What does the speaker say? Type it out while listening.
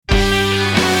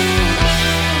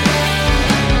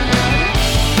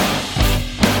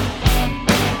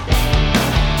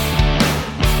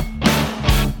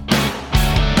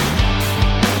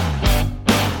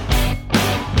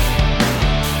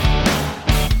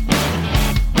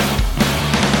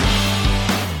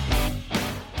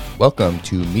Welcome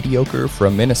to Mediocre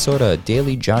from Minnesota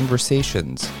Daily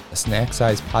Jonversations, a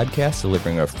snack-sized podcast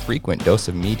delivering a frequent dose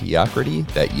of mediocrity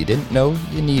that you didn't know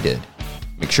you needed.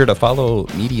 Make sure to follow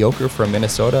Mediocre from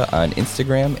Minnesota on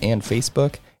Instagram and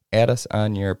Facebook. Add us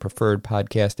on your preferred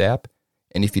podcast app.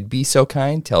 And if you'd be so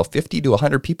kind, tell 50 to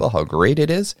 100 people how great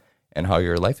it is and how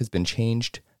your life has been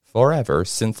changed forever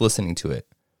since listening to it.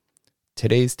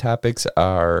 Today's topics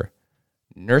are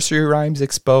nursery rhymes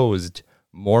exposed,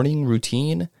 morning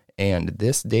routine, and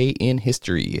this day in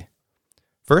history.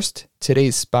 First,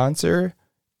 today's sponsor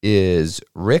is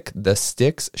Rick the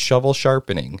Sticks Shovel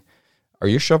Sharpening. Are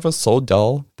your shovels so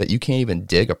dull that you can't even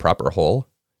dig a proper hole?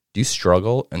 Do you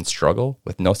struggle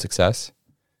with no success?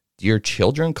 Do your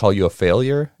children call you a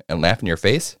failure and laugh in your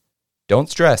face? Don't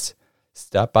stress.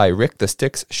 Stop by Rick the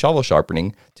Sticks Shovel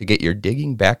Sharpening to get your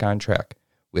digging back on track.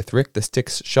 With Rick the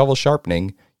Sticks Shovel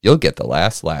Sharpening, you'll get the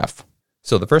last laugh.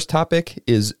 So the first topic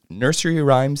is nursery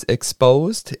rhymes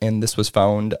exposed, and this was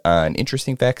found on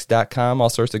interestingfacts.com, all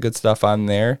sorts of good stuff on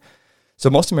there. So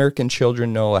most American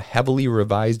children know a heavily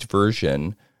revised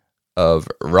version of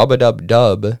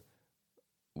Rub-a-Dub-Dub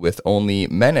with only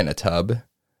men in a tub,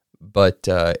 but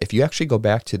if you actually go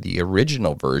back to the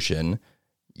original version,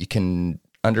 you can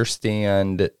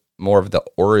understand more of the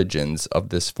origins of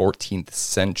this 14th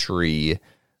century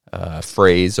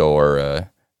phrase or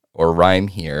rhyme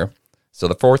here. So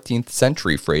the 14th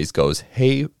century phrase goes,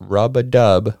 "Hey,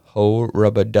 rub-a-dub, ho,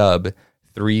 rub-a-dub,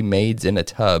 three maids in a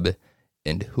tub,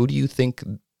 and who do you think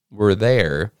were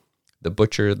there? The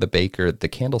butcher, the baker, the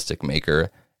candlestick maker,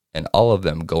 and all of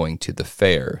them going to the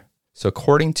fair." So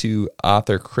according to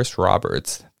author Chris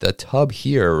Roberts, the tub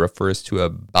here refers to a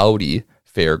bawdy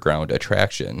fairground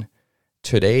attraction.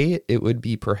 Today, it would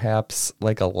be perhaps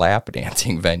like a lap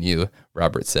dancing venue,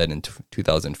 Roberts said in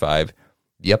 2005.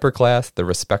 The upper class, the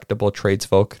respectable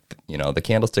tradesfolk, the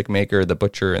candlestick maker, the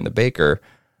butcher, and the baker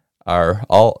are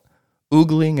all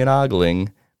oogling and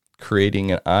ogling,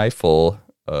 creating an eyeful,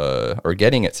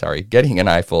 getting an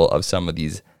eyeful of some of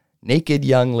these naked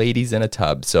young ladies in a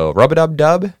tub. So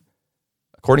Rub-a-Dub-Dub,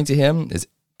 according to him, is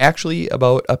actually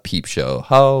about a peep show.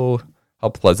 How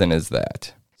pleasant is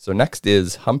that? So next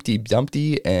is Humpty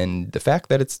Dumpty and the fact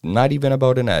that it's not even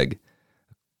about an egg.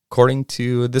 According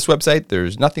to this website,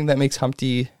 there's nothing that makes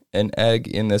Humpty an egg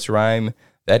in this rhyme.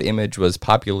 That image was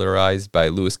popularized by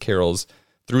Lewis Carroll's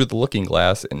Through the Looking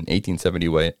Glass in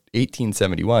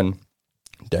 1871,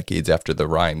 decades after the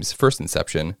rhyme's first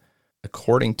inception.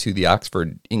 According to the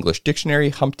Oxford English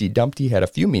Dictionary, Humpty Dumpty had a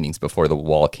few meanings before the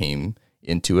wall came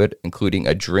into it, including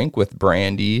a drink with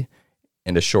brandy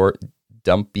and a short,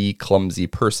 dumpy, clumsy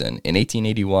person. In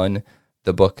 1881,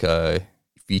 the book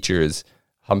features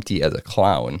Humpty as a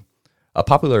clown. A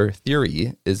popular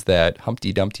theory is that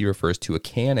Humpty Dumpty refers to a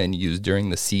cannon used during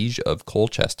the siege of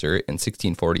Colchester in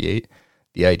 1648.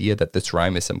 The idea that this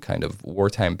rhyme is some kind of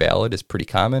wartime ballad is pretty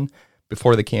common.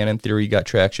 Before the cannon theory got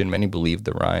traction, many believed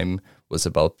the rhyme was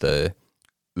about the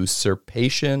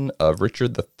usurpation of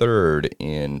Richard III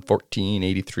in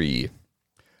 1483.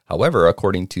 However,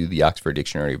 according to the Oxford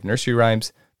Dictionary of Nursery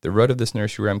Rhymes, the root of this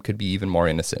nursery rhyme could be even more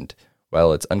innocent.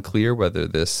 While it's unclear whether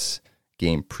this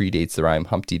game predates the rhyme,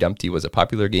 Humpty Dumpty was a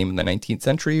popular game in the 19th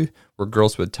century where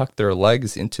girls would tuck their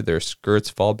legs into their skirts,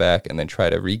 fall back, and then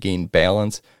try to regain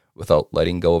balance without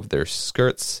letting go of their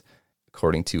skirts.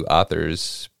 According to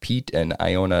authors Pete and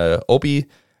Iona Opie,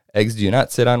 eggs do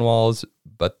not sit on walls,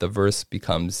 but the verse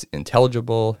becomes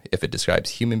intelligible if it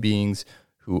describes human beings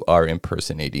who are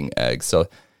impersonating eggs. So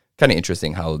kind of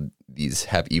interesting how these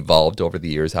have evolved over the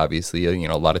years. Obviously,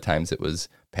 a lot of times it was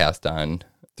passed on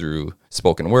through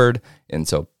spoken word, and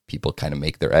so people kind of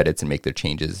make their edits and make their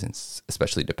changes,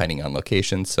 especially depending on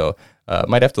location. So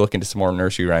might have to look into some more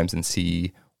nursery rhymes and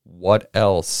see what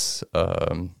else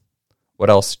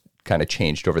kind of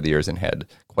changed over the years and had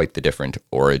quite the different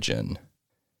origin.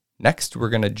 Next, we're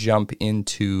going to jump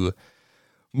into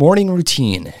morning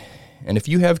routine. And if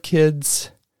you have kids,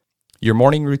 your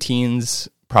morning routines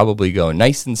probably go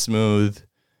nice and smooth.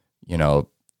 You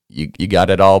got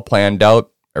it all planned out.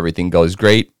 Everything goes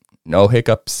great, no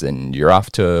hiccups, and you're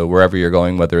off to wherever you're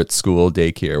going, whether it's school,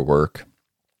 daycare, work,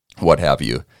 what have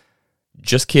you.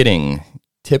 Just kidding.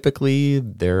 Typically,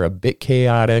 they're a bit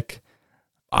chaotic.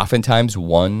 Oftentimes,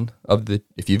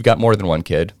 if you've got more than one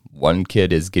kid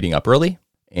is getting up early,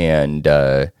 and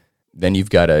then you've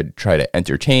got to try to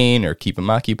entertain or keep them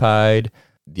occupied.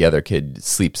 The other kid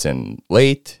sleeps in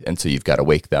late, and so you've got to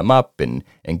wake them up and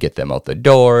get them out the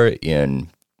door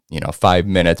in 5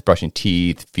 minutes, brushing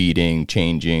teeth, feeding,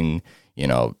 changing,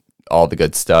 all the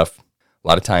good stuff. A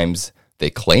lot of times they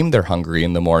claim they're hungry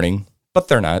in the morning, but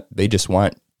they're not. They just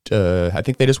want I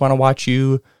think they just want to watch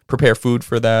you prepare food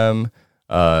for them,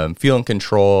 feel in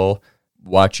control,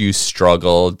 watch you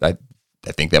struggle. I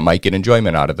think they might get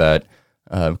enjoyment out of that,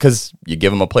 because you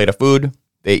give them a plate of food,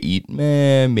 they eat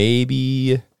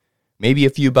maybe a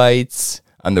few bites.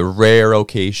 On the rare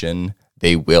occasion,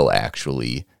 they will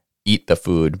actually eat the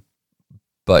food,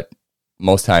 but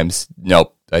most times,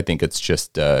 nope. I think it's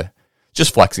just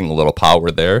flexing a little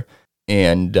power there.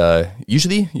 And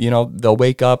usually, they'll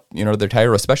wake up, they're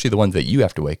tired, especially the ones that you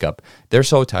have to wake up. They're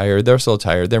so tired.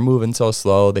 They're moving so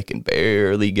slow. They can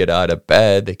barely get out of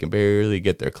bed. They can barely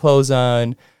get their clothes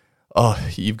on. Oh,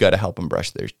 you've got to help them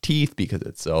brush their teeth because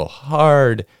it's so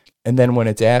hard. And then when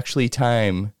it's actually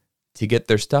time to get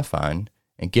their stuff on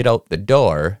and get out the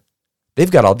door,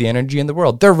 they've got all the energy in the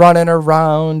world. They're running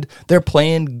around. They're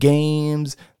playing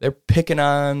games. They're picking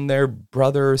on their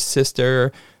brother or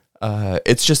sister.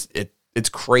 It's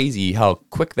crazy how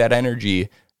quick that energy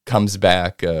comes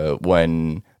back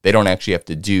when they don't actually have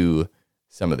to do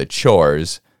some of the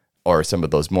chores or some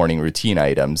of those morning routine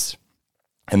items.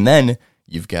 And then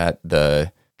you've got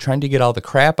the trying to get all the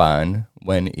crap on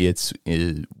when it's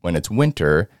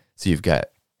winter. So you've got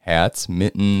hats,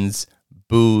 mittens,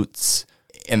 boots.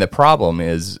 And the problem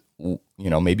is,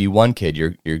 maybe one kid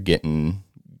you're getting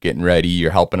ready,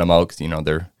 you're helping them out because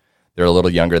they're a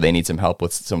little younger, they need some help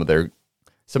with some of their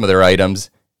items.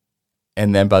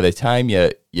 And then by the time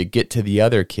you get to the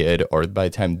other kid, or by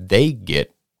the time they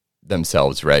get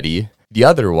themselves ready, the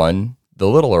other one, the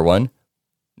littler one,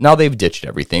 now they've ditched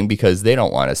everything because they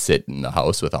don't want to sit in the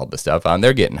house with all the stuff on.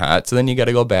 They're getting hot, so then you got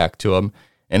to go back to them,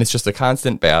 and it's just a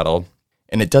constant battle.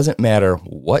 And it doesn't matter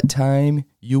what time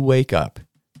you wake up.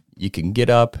 You can get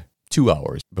up 2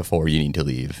 hours before you need to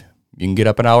leave. You can get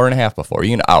up an hour and a half before.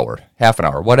 You can an hour, half an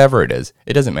hour, whatever it is.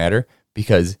 It doesn't matter,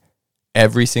 because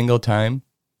every single time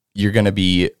you're going to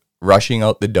be rushing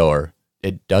out the door.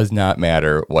 It does not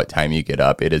matter what time you get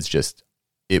up.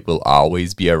 It will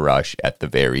always be a rush at the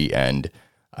very end.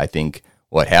 I think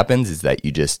what happens is that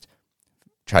you just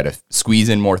try to squeeze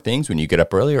in more things when you get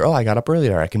up earlier. Oh, I got up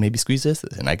earlier. I can maybe squeeze this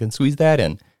and I can squeeze that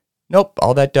in. Nope.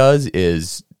 All that does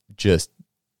is just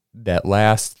that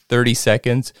last 30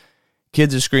 seconds.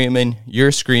 Kids are screaming.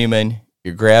 You're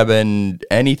grabbing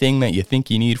anything that you think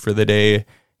you need for the day,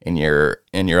 and you're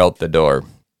out the door.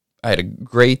 I had a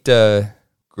great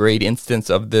instance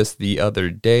of this the other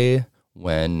day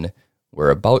when we're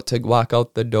about to walk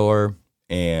out the door,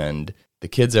 and the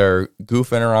kids are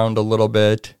goofing around a little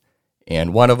bit,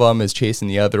 and one of them is chasing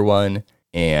the other one,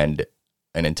 and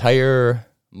an entire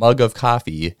mug of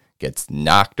coffee gets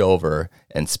knocked over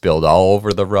and spilled all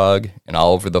over the rug and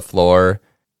all over the floor.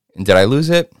 And did I lose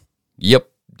it? Yep,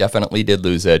 definitely did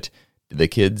lose it. Did the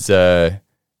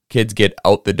kids get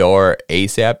out the door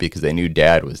ASAP because they knew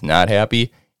Dad was not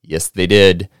happy? Yes, they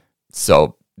did.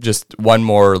 So just one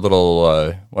more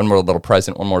little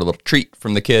present, one more little treat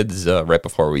from the kids right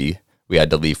before we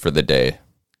had to leave for the day.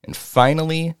 And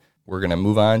finally, we're going to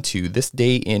move on to this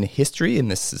day in history, and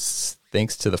this is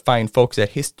thanks to the fine folks at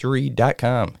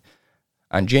History.com.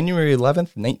 On January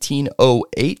 11th,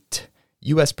 1908,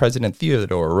 U.S. President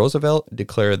Theodore Roosevelt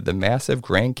declared the massive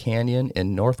Grand Canyon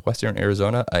in northwestern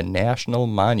Arizona a national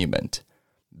monument.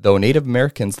 Though Native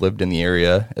Americans lived in the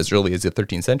area as early as the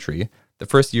 13th century, the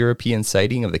first European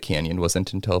sighting of the canyon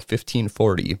wasn't until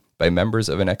 1540 by members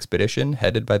of an expedition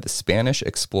headed by the Spanish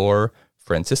explorer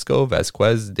Francisco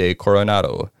Vázquez de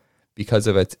Coronado. Because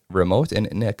of its remote and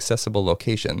inaccessible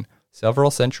location, several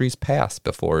centuries passed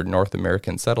before North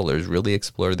American settlers really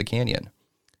explored the canyon.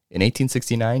 In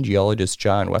 1869, geologist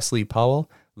John Wesley Powell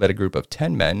led a group of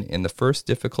 10 men in the first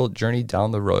difficult journey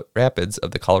down the rapids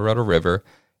of the Colorado River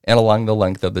and along the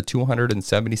length of the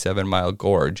 277-mile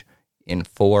gorge in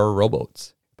 4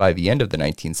 rowboats. By the end of the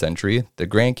 19th century, the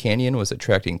Grand Canyon was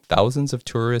attracting thousands of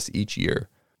tourists each year.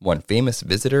 One famous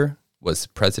visitor was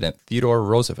President Theodore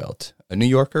Roosevelt, a New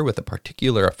Yorker with a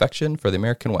particular affection for the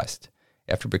American West.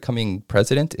 After becoming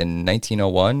president in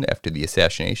 1901, after the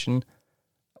assassination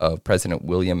of President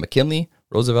William McKinley,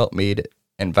 Roosevelt made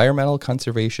environmental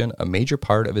conservation a major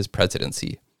part of his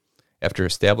presidency. After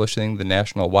establishing the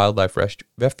National Wildlife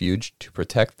Refuge to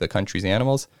protect the country's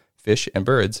animals, fish, and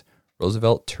birds,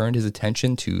 Roosevelt turned his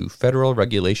attention to federal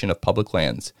regulation of public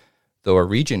lands. Though a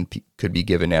region could be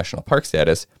given national park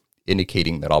status,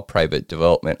 indicating that all private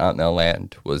development on the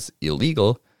land was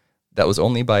illegal, that was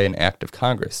only by an act of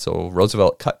Congress. So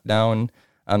Roosevelt cut down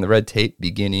on the red tape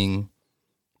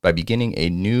by beginning a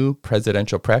new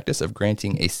presidential practice of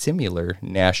granting a similar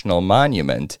national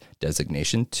monument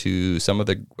designation to some of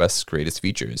the West's greatest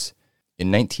features.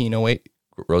 In 1908,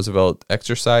 Roosevelt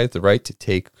exercised the right to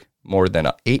take more than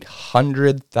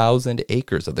 800,000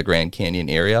 acres of the Grand Canyon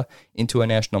area into a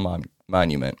national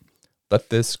monument. Let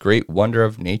this great wonder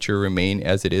of nature remain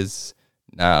as it is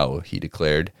now, he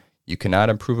declared. You cannot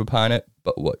improve upon it,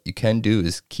 but what you can do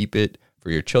is keep it for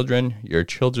your children, your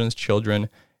children's children,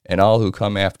 and all who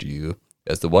come after you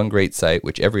as the one great site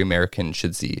which every American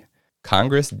should see.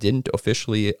 Congress didn't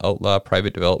officially outlaw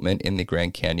private development in the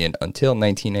Grand Canyon until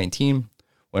 1919,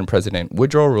 when President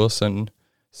Woodrow Wilson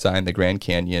signed the Grand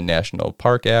Canyon National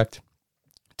Park Act.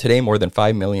 Today, more than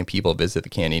 5 million people visit the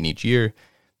canyon each year.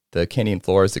 The canyon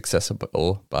floor is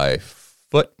accessible by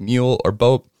foot, mule, or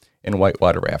boat, and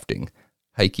whitewater rafting.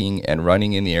 Hiking and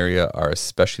running in the area are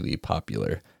especially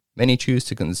popular. Many choose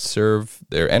to conserve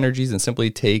their energies and simply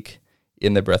take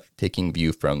in the breathtaking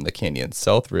view from the canyon's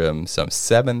south rim, some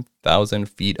 7,000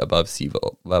 feet above sea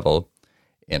level,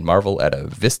 and marvel at a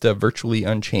vista virtually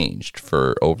unchanged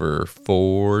for over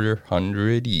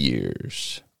 400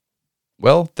 years.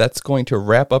 Well, that's going to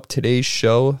wrap up today's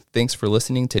show. Thanks for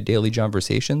listening to Daily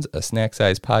Jonversations, a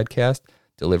snack-sized podcast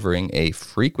delivering a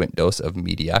frequent dose of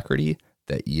mediocrity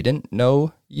that you didn't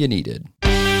know you needed.